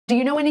Do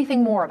you know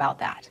anything more about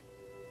that?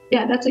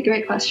 Yeah, that's a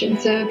great question.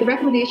 So the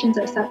recommendations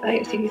are set by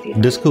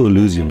CDC. Disco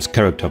Elysium's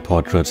character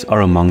portraits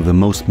are among the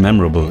most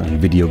memorable in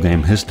video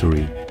game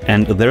history,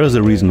 and there is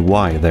a reason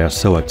why they are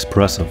so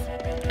expressive.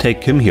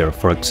 Take Kim here,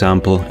 for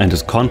example, and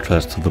his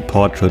contrast to the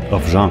portrait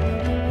of Jean.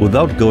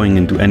 Without going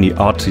into any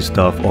artsy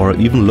stuff or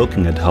even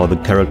looking at how the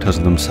characters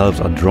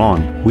themselves are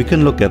drawn, we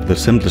can look at the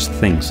simplest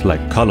things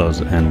like colors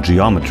and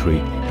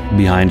geometry.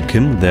 Behind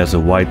Kim there's a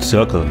white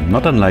circle,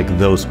 not unlike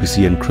those we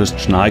see in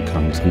Christian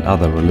icons and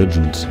other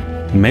religions.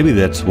 Maybe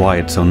that's why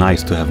it's so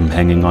nice to have him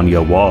hanging on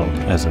your wall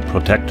as a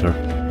protector.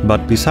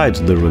 But besides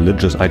the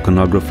religious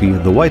iconography,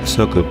 the white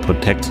circle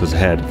protects his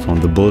head from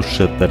the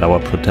bullshit that our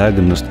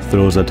protagonist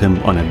throws at him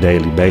on a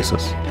daily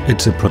basis.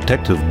 It's a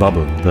protective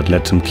bubble that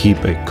lets him keep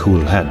a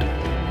cool head.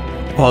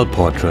 All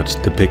portraits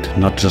depict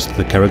not just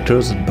the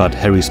characters, but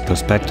Harry's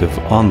perspective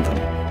on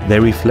them. They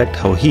reflect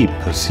how he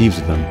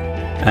perceives them.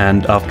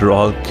 And after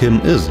all, Kim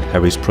is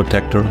Harry's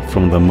protector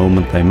from the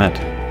moment they met.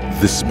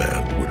 This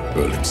man would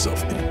hurl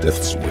himself in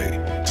death's way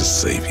to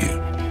save you.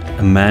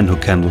 A man who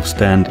can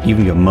withstand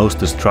even your most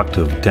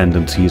destructive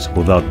tendencies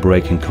without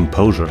breaking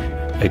composure.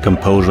 A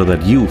composure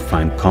that you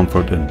find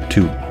comfort in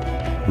too.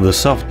 The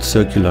soft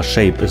circular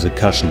shape is a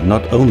cushion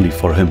not only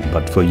for him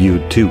but for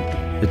you too.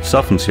 It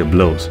softens your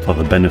blows for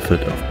the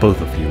benefit of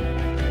both of you.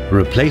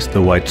 Replace the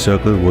white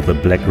circle with a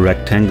black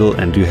rectangle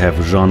and you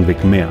have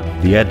Jean-Vic Maire,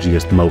 the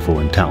edgiest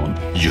mofo in town.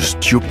 You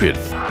stupid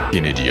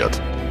f***ing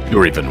idiot.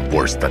 You're even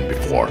worse than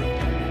before.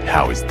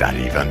 How is that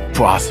even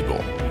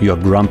possible? Your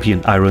grumpy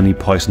and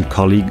irony-poisoned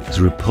colleague is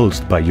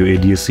repulsed by your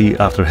idiocy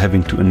after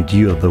having to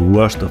endure the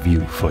worst of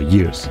you for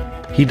years.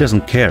 He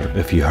doesn't care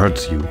if he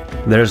hurts you.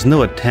 There is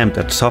no attempt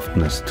at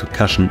softness to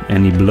cushion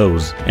any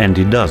blows, and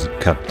he does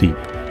cut deep.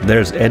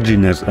 There's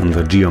edginess in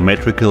the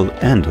geometrical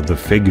and the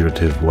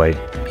figurative way.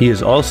 He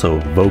is also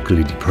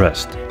vocally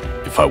depressed.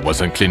 If I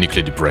wasn't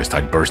clinically depressed,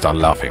 I'd burst out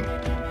laughing.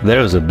 There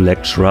is a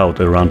black shroud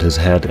around his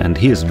head and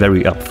he is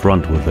very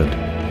upfront with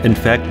it. In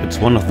fact, it's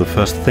one of the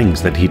first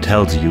things that he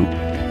tells you,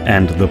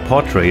 and the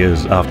portrait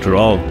is, after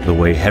all, the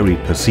way Harry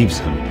perceives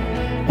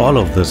him. All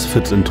of this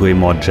fits into a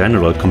more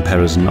general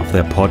comparison of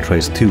their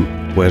portraits too,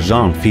 where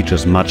Jean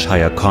features much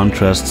higher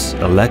contrasts,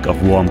 a lack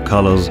of warm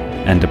colors,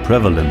 and a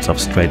prevalence of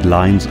straight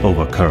lines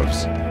over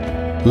curves.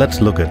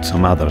 Let's look at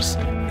some others.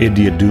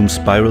 Idiot Doom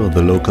Spiral,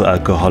 the local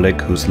alcoholic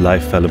whose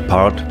life fell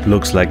apart,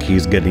 looks like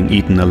he's getting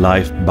eaten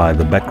alive by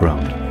the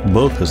background.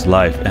 Both his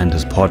life and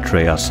his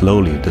portrait are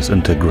slowly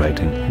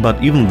disintegrating,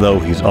 but even though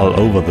he's all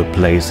over the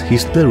place, he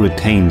still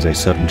retains a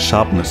certain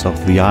sharpness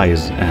of the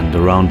eyes and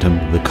around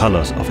him the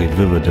colors of a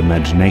vivid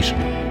imagination.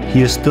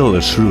 He is still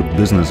a shrewd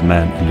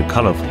businessman and a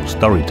colorful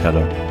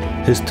storyteller.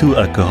 His two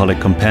alcoholic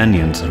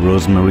companions,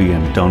 Rosemary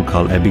and Don't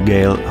Call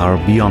Abigail,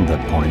 are beyond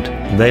that point.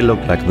 They look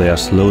like they are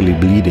slowly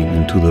bleeding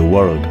into the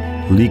world,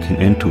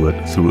 leaking into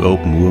it through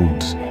open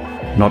wounds.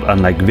 Not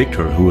unlike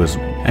Victor, who is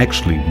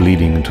actually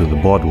bleeding into the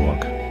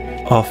boardwalk.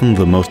 Often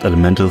the most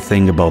elemental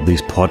thing about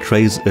these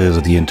portraits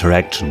is the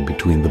interaction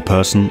between the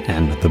person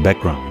and the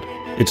background.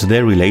 It's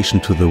their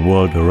relation to the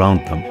world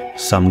around them.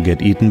 Some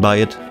get eaten by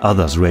it,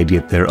 others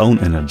radiate their own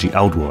energy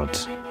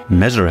outwards.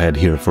 Measurehead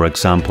here, for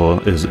example,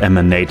 is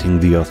emanating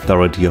the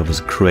authority of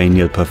his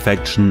cranial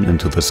perfection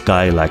into the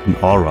sky like an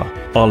aura,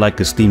 or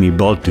like a steamy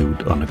bald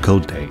dude on a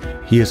cold day.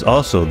 He is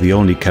also the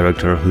only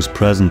character whose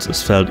presence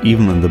is felt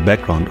even in the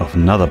background of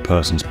another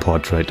person's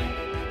portrait.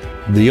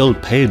 The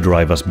old Pale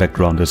Driver's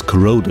background is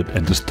corroded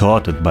and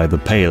distorted by the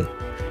Pale,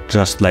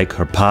 just like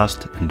her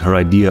past and her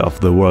idea of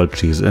the world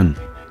she's in.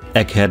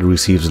 Egghead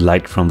receives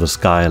light from the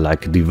sky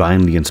like a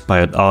divinely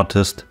inspired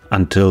artist,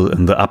 until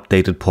in the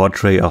updated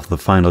portrait of the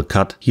final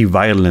cut, he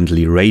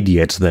violently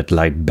radiates that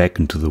light back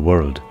into the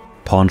world.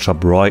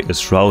 Pawnshop Roy is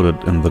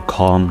shrouded in the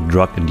calm,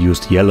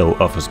 drug-induced yellow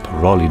of his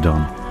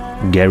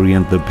Parolidon. Gary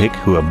and the Pig,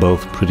 who are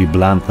both pretty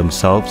bland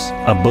themselves,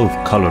 are both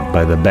colored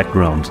by the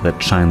backgrounds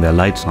that shine their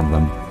lights on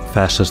them.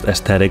 Fascist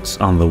aesthetics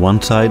on the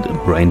one side,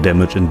 brain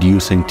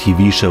damage-inducing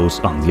TV shows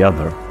on the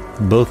other.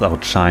 Both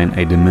outshine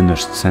a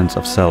diminished sense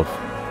of self.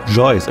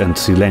 Joyce and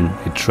Sileng,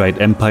 a trade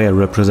empire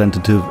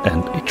representative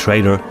and a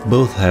trader,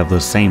 both have the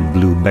same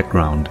blue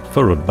background,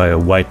 furrowed by a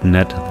white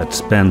net that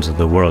spans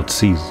the world's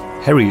seas.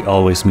 Harry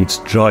always meets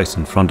Joyce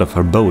in front of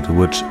her boat,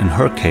 which in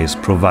her case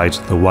provides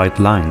the white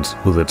lines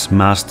with its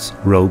masts,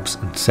 ropes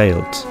and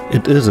sails.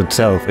 It is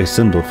itself a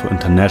symbol for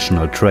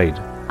international trade.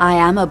 I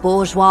am a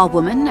bourgeois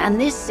woman,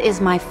 and this is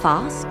my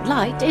fast,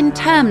 light,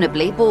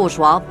 interminably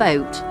bourgeois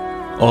boat.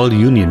 All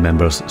Union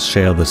members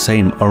share the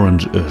same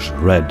orange-ish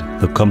red,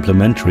 the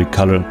complementary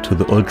color to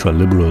the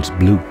ultra-liberals'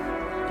 blue.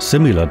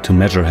 Similar to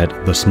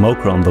Measurehead, the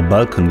smoker on the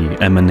balcony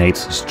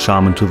emanates his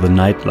charm into the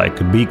night like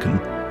a beacon,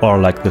 or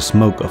like the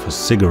smoke of a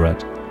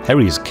cigarette.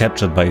 Harry is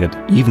captured by it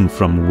even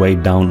from way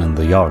down in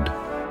the yard.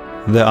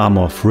 There are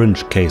more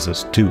fringe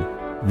cases too.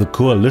 The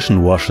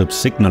coalition warship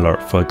signaler,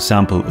 for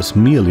example, is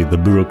merely the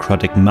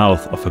bureaucratic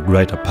mouth of a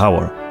greater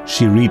power.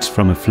 She reads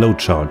from a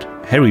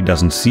flowchart. Harry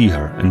doesn't see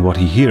her, and what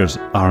he hears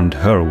aren't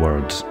her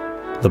words.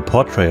 The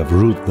portrait of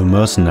Ruth the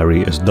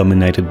mercenary is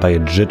dominated by a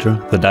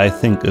jitter that I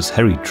think is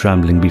Harry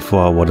trembling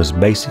before what is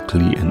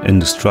basically an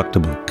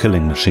indestructible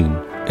killing machine.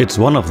 It's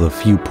one of the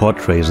few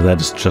portraits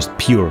that is just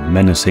pure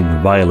menacing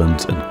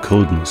violence and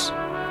coldness.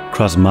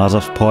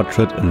 Krasmazov's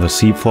portrait in the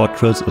Sea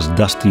Fortress is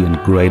dusty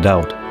and grayed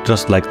out,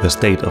 just like the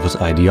state of his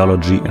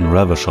ideology in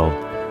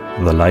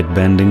Revachol. The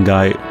light-bending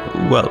guy,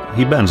 well,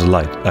 he bends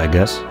light, I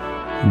guess.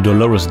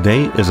 Dolores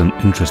Day is an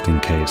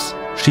interesting case.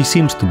 She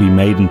seems to be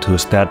made into a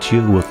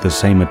statue with the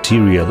same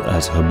material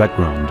as her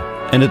background.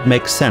 And it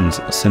makes sense,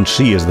 since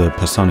she is the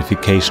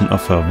personification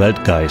of her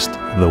Weltgeist,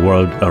 the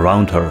world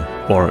around her,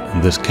 or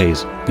in this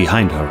case,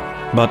 behind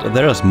her. But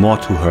there is more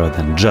to her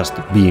than just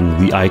being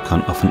the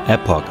icon of an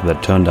epoch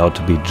that turned out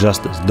to be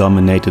just as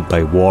dominated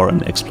by war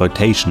and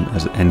exploitation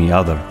as any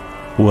other.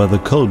 Where the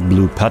cold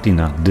blue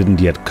patina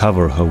didn't yet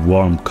cover her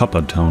warm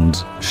copper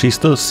tones, she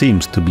still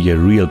seems to be a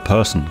real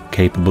person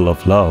capable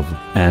of love,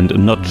 and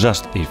not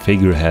just a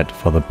figurehead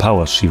for the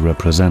powers she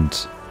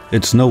represents.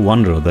 It's no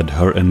wonder that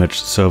her image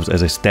serves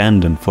as a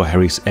stand-in for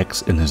Harry's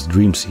ex in his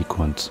dream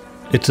sequence.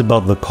 It's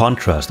about the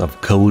contrast of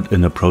cold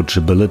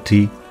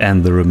inapproachability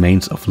and the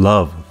remains of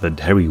love that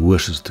Harry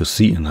wishes to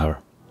see in her.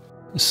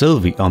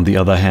 Sylvie, on the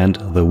other hand,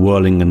 the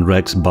whirling in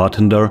rags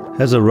bartender,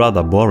 has a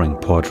rather boring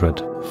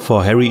portrait.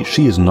 For Harry,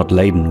 she is not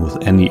laden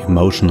with any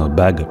emotional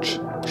baggage.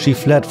 She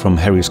fled from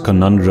Harry's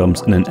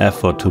conundrums in an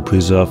effort to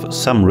preserve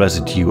some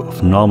residue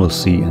of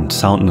normalcy and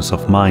soundness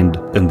of mind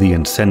in the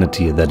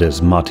insanity that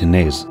is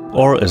Martinez.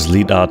 Or as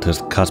lead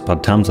artist Kaspar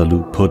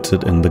Tamsalu puts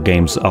it in the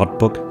game's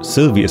artbook,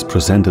 Sylvie is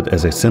presented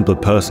as a simple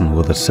person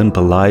with a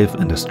simple life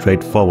and a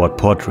straightforward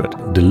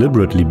portrait,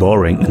 deliberately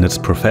boring in its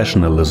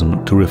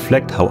professionalism to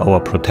reflect how our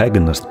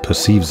protagonist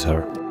perceives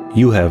her.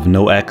 You have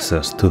no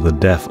access to the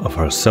depth of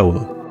her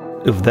soul.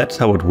 If that's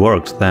how it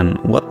works, then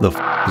what the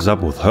f is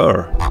up with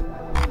her?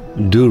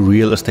 Do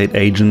real estate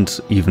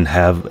agents even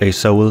have a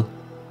soul?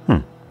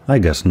 I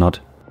guess not.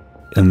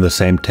 In the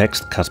same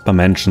text, Kaspar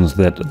mentions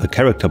that the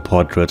character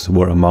portraits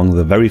were among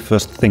the very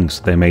first things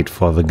they made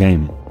for the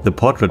game. The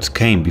portraits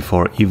came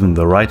before even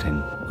the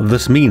writing.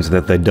 This means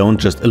that they don't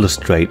just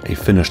illustrate a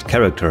finished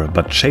character,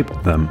 but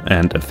shaped them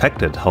and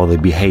affected how they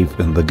behave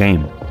in the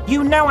game.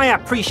 You know I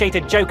appreciate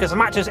a joke as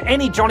much as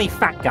any Johnny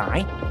Fat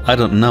guy. I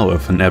don't know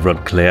if an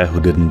Everett Clare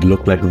who didn't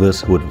look like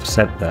this would have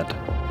said that.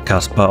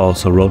 Kaspar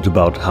also wrote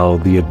about how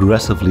the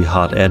aggressively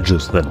hard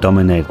edges that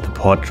dominate the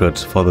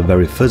portraits for the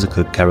very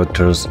physical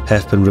characters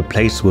have been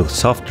replaced with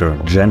softer,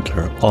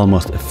 gentler,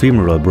 almost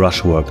ephemeral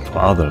brushwork for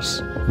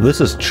others.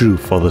 This is true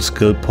for the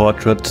skilled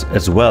portraits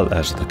as well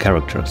as the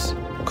characters.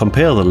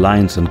 Compare the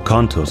lines and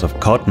contours of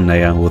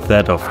Cortanair with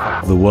that of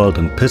the world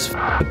and piss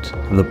it.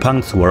 The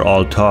punks were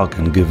all talk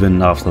and give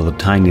in after the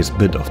tiniest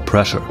bit of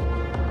pressure.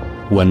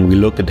 When we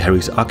look at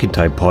Harry's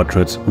archetype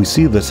portraits, we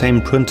see the same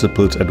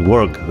principles at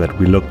work that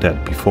we looked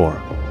at before.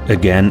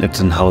 Again, it's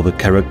in how the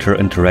character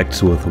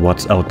interacts with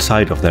what's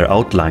outside of their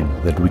outline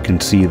that we can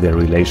see their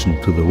relation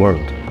to the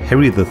world.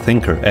 Harry the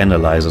Thinker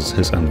analyzes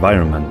his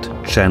environment,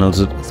 channels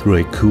it through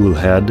a cool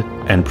head,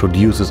 and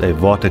produces a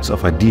vortex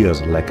of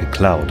ideas like a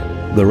cloud.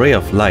 The ray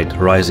of light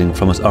rising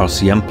from his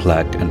RCM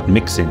plaque and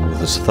mixing with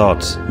his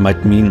thoughts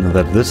might mean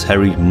that this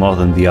Harry, more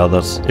than the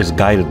others, is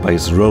guided by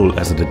his role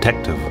as a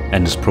detective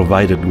and is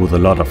provided with a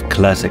lot of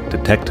classic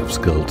detective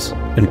skills.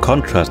 In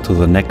contrast to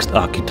the next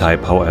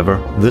archetype,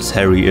 however, this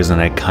Harry is in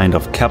a kind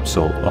of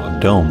capsule or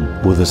dome,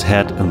 with his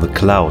head in the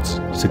clouds,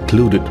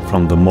 secluded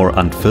from the more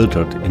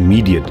unfiltered,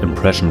 immediate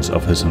impressions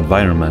of his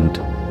environment,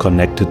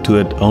 connected to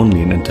it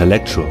only in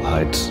intellectual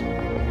heights.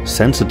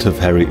 Sensitive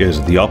Harry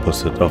is the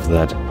opposite of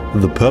that.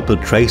 The purple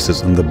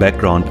traces in the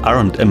background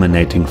aren't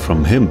emanating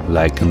from him,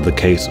 like in the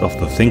case of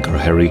the Thinker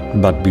Harry,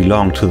 but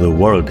belong to the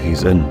world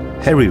he's in.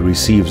 Harry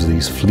receives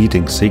these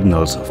fleeting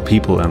signals of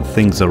people and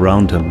things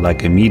around him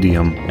like a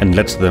medium and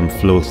lets them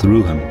flow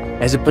through him.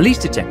 As a police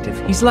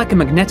detective, he's like a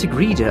magnetic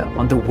reader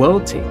on the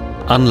world team.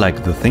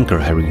 Unlike the Thinker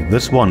Harry,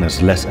 this one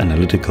is less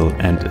analytical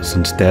and is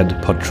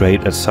instead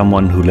portrayed as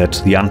someone who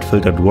lets the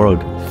unfiltered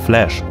world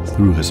flash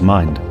through his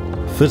mind.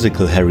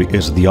 Physical Harry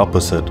is the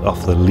opposite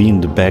of the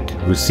leaned back,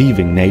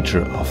 receiving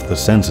nature of the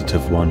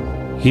sensitive one.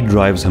 He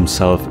drives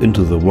himself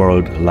into the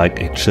world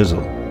like a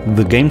chisel.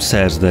 The game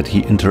says that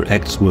he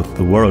interacts with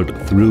the world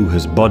through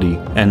his body,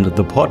 and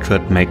the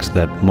portrait makes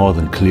that more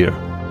than clear.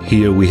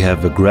 Here we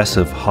have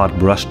aggressive, hard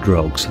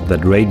brushstrokes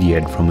that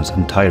radiate from his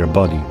entire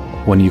body.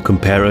 When you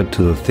compare it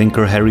to the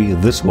Thinker Harry,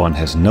 this one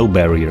has no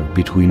barrier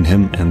between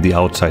him and the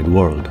outside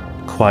world.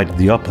 Quite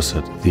the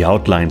opposite, the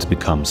outlines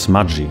become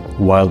smudgy.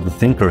 While the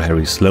Thinker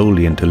Harry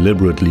slowly and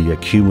deliberately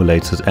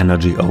accumulates his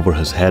energy over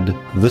his head,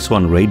 this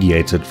one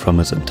radiates it from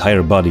his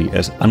entire body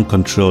as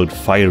uncontrolled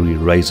fiery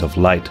rays of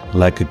light,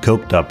 like a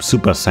coked up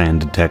Super Saiyan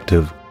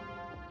detective.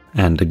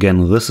 And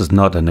again, this is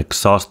not an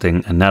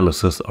exhausting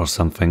analysis or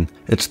something,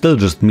 it's still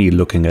just me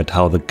looking at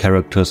how the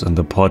characters in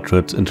the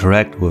portraits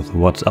interact with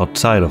what's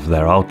outside of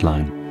their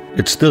outline.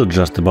 It's still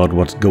just about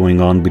what's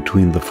going on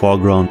between the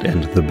foreground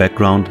and the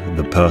background,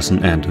 the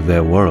person and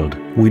their world.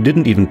 We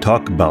didn't even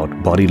talk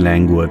about body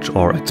language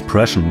or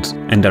expressions,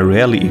 and I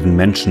rarely even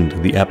mentioned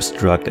the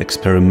abstract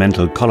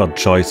experimental color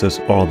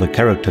choices or the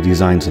character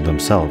designs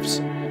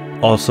themselves.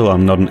 Also,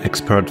 I'm not an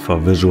expert for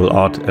visual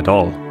art at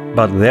all,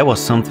 but there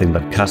was something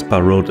that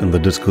Caspar wrote in the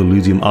Disco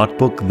Elysium art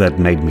book that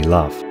made me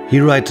laugh.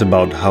 He writes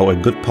about how a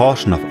good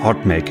portion of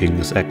art making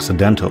is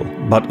accidental,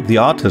 but the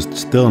artist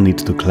still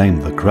needs to claim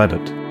the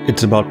credit.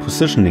 It's about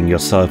positioning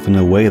yourself in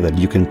a way that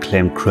you can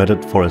claim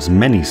credit for as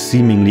many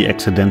seemingly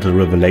accidental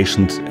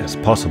revelations as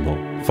possible.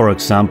 For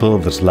example,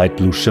 the slight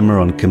blue shimmer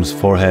on Kim's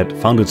forehead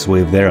found its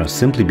way there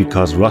simply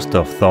because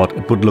Rostov thought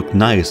it would look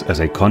nice as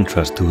a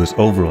contrast to his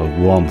overall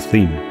warm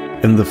theme.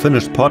 In the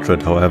finished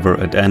portrait, however,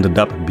 it ended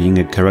up being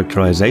a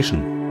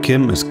characterization.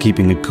 Kim is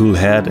keeping a cool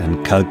head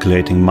and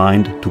calculating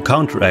mind to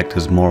counteract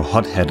his more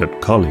hot-headed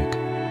colleague.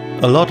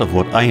 A lot of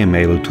what I am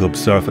able to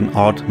observe in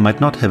art might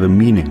not have a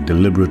meaning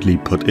deliberately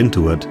put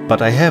into it,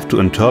 but I have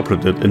to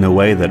interpret it in a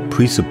way that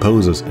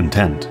presupposes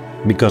intent.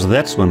 Because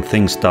that's when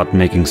things start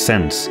making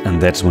sense, and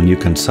that's when you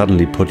can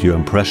suddenly put your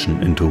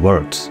impression into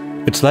words.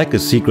 It's like a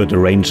secret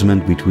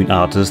arrangement between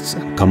artists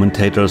and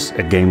commentators,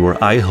 a game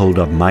where I hold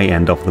up my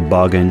end of the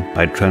bargain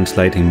by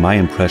translating my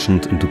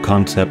impressions into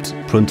concepts,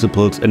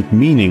 principles and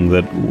meaning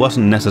that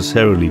wasn't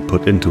necessarily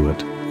put into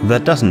it.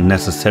 That doesn't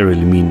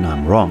necessarily mean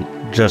I'm wrong.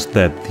 Just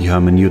that the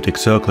hermeneutic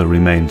circle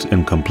remains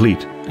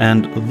incomplete.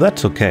 And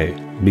that's okay,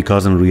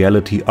 because in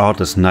reality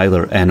art is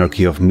neither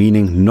anarchy of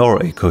meaning nor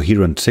a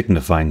coherent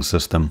signifying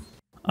system.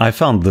 I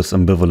found this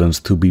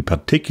ambivalence to be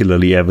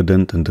particularly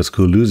evident in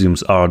Disco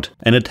Elysium's art,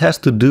 and it has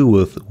to do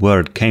with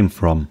where it came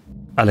from.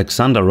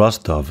 Alexander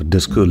Rostov,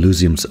 Disco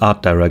Elysium's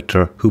art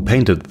director, who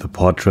painted the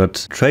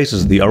portraits,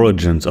 traces the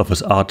origins of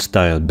his art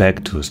style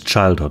back to his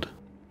childhood.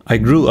 I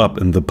grew up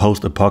in the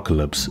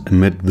post-apocalypse,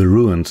 amid the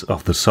ruins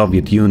of the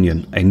Soviet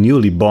Union, a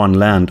newly born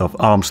land of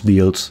arms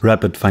deals,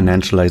 rapid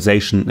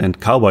financialization and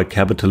cowboy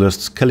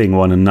capitalists killing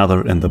one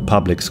another in the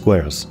public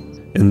squares.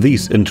 In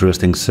these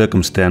interesting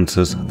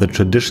circumstances, the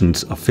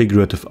traditions of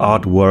figurative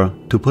art were,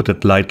 to put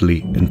it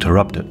lightly,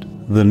 interrupted.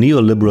 The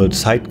neoliberal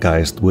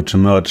zeitgeist which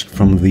emerged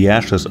from the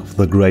ashes of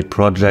the Great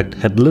Project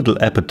had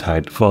little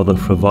appetite for the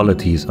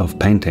frivolities of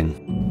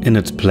painting. In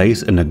its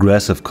place, an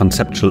aggressive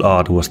conceptual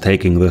art was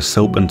taking the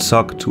soap and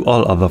sock to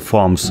all other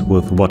forms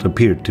with what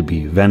appeared to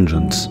be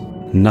vengeance.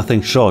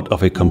 Nothing short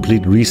of a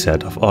complete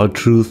reset of all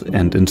truth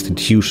and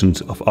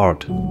institutions of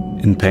art.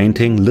 In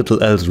painting,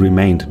 little else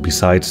remained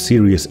besides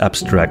serious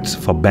abstracts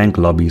for bank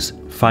lobbies,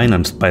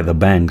 financed by the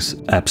banks,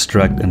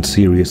 abstract and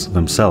serious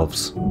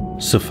themselves.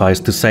 Suffice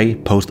to say,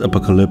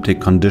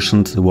 post-apocalyptic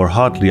conditions were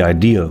hardly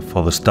ideal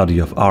for the study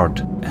of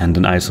art, and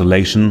in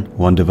isolation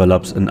one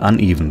develops an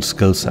uneven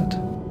skill set.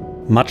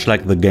 Much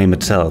like the game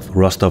itself,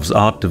 Rostov's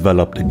art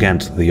developed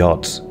against the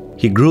odds.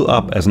 He grew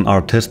up as an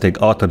artistic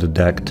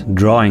autodidact,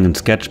 drawing in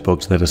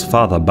sketchbooks that his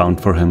father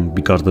bound for him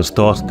because the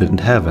stores didn't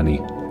have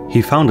any.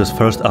 He found his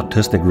first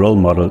artistic role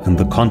model in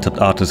the concept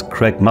artist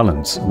Craig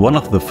Mullins, one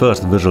of the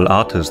first visual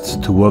artists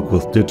to work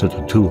with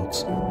digital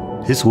tools.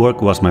 His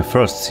work was my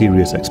first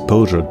serious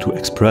exposure to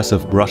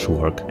expressive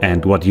brushwork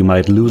and what you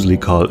might loosely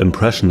call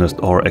impressionist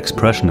or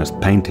expressionist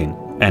painting,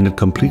 and it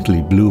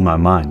completely blew my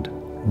mind.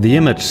 The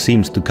image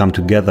seems to come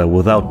together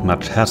without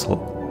much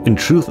hassle. In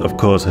truth, of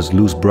course, his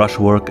loose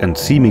brushwork and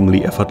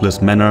seemingly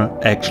effortless manner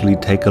actually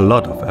take a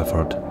lot of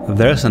effort.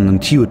 There's an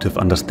intuitive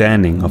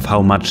understanding of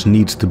how much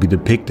needs to be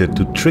depicted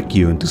to trick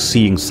you into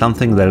seeing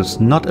something that is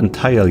not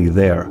entirely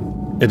there.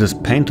 It is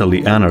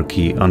painterly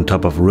anarchy on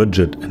top of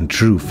rigid and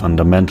true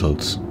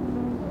fundamentals.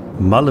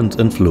 Mullins'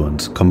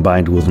 influence,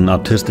 combined with an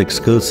artistic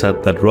skill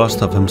set that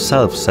Rostov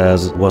himself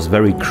says was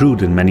very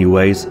crude in many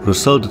ways,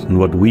 resulted in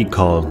what we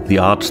call the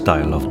art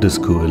style of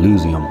Disco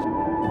Elysium.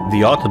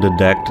 The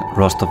autodidact,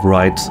 Rostov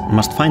writes,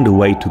 must find a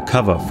way to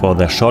cover for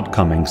their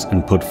shortcomings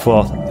and put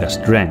forth their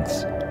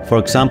strengths. For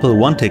example,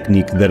 one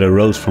technique that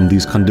arose from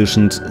these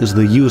conditions is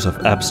the use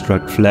of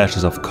abstract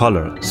flashes of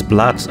color,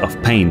 splats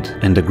of paint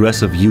and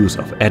aggressive use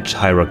of edge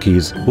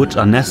hierarchies, which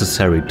are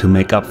necessary to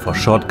make up for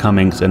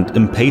shortcomings and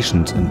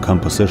impatience in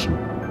composition.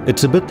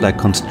 It's a bit like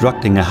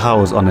constructing a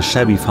house on a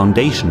shabby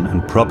foundation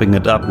and propping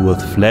it up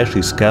with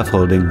flashy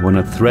scaffolding when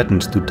it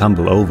threatens to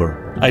tumble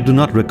over. I do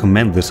not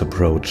recommend this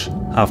approach.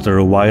 After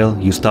a while,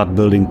 you start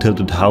building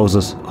tilted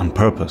houses on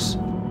purpose.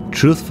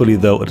 Truthfully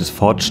though, it is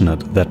fortunate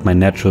that my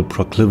natural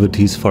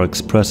proclivities for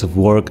expressive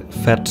work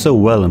fed so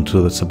well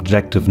into the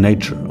subjective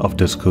nature of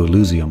Disco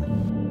Elysium.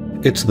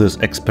 It's this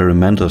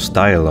experimental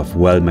style of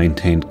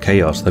well-maintained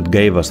chaos that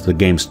gave us the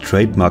game's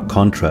trademark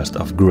contrast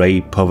of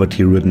grey,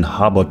 poverty-ridden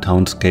harbor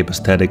townscape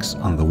aesthetics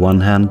on the one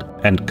hand,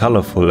 and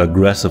colorful,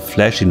 aggressive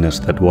flashiness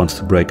that wants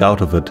to break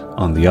out of it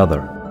on the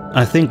other.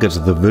 I think it's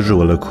the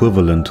visual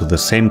equivalent to the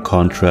same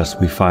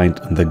contrast we find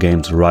in the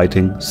game's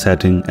writing,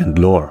 setting and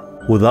lore.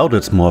 Without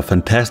its more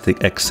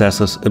fantastic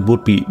excesses, it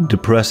would be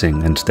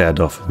depressing instead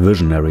of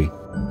visionary.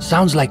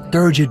 Sounds like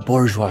turgid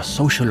bourgeois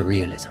social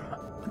realism.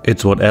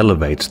 It's what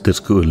elevates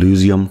Disco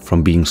Elysium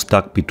from being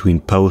stuck between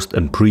post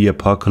and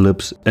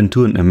pre-apocalypse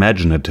into an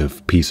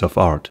imaginative piece of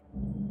art.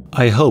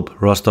 I hope,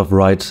 Rostov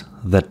writes,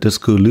 that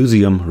Disco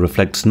Elysium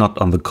reflects not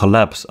on the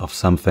collapse of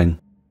something,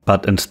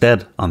 but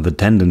instead on the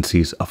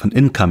tendencies of an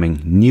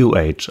incoming new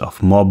age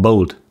of more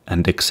bold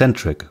and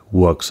eccentric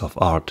works of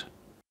art.